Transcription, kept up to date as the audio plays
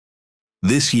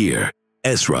This year,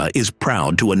 ESRA is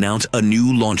proud to announce a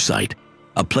new launch site,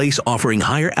 a place offering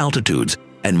higher altitudes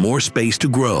and more space to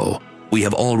grow. We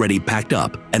have already packed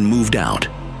up and moved out.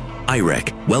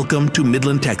 IREC, welcome to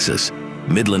Midland, Texas.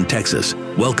 Midland, Texas,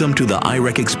 welcome to the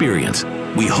IREC experience.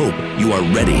 We hope you are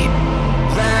ready.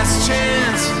 Last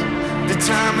chance, the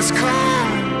time has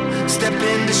come. Step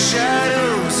into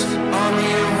shadows,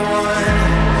 army of one.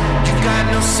 You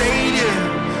got no savior,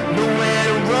 nowhere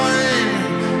to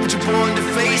run, but you're born to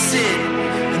face it,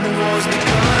 and the war's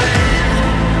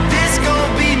begun. This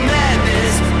gon' be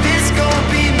madness, this gon'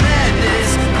 be madness.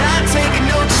 Not taking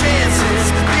no chances,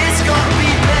 this gon'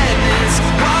 be madness.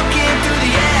 Walking through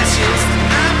the ashes,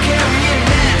 I'm carrying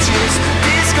matches.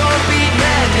 This gon' be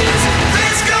madness,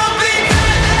 this gon' be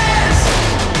madness.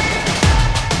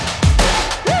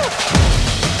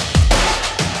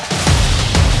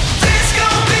 This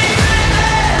gon' be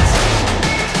madness.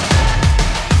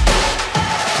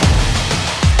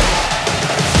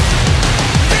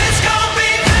 This gon'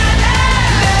 be madness.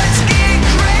 Let's get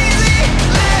crazy,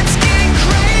 let's get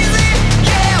crazy.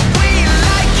 Yeah, we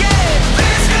like it.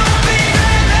 This gon' be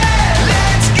madness.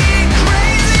 Let's get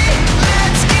crazy,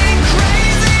 let's get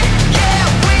crazy. Yeah,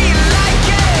 we like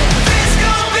it. This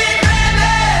gon' be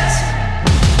madness.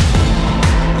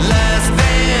 Last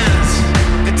dance,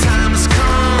 the time has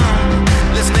come.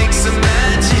 Let's make some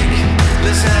magic,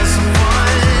 let's have some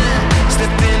fun.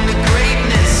 Step into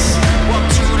greatness, walk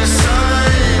to the sun.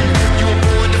 You were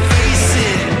born to face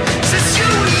it, since you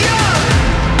were young.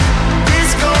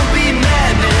 This gon' be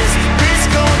madness, this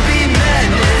gon' be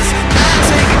madness. Not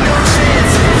taking no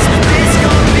chances, this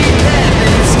gon' be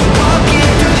madness. Walking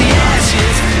through the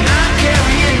ashes, I'm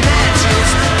carrying matches.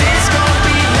 This gon'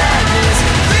 be madness,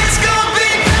 this gon' be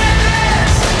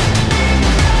madness.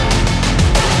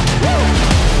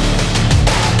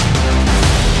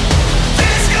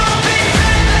 This gon' be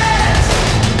madness.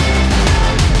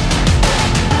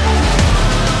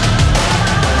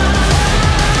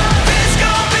 This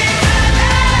gon' be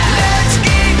madness. Let's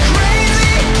get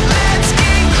crazy, let's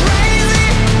get crazy.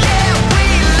 Yeah, we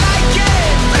like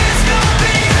it. This gon'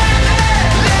 be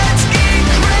madness. Let's get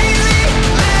crazy,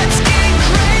 let's get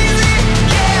crazy.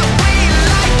 Yeah, we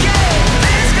like it.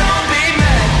 This gon' be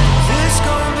madness. This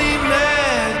gon' be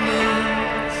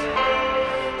madness.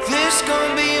 This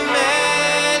gon' be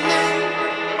madness.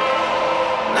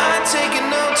 Not taking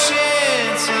no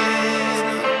chances.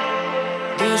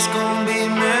 This gon'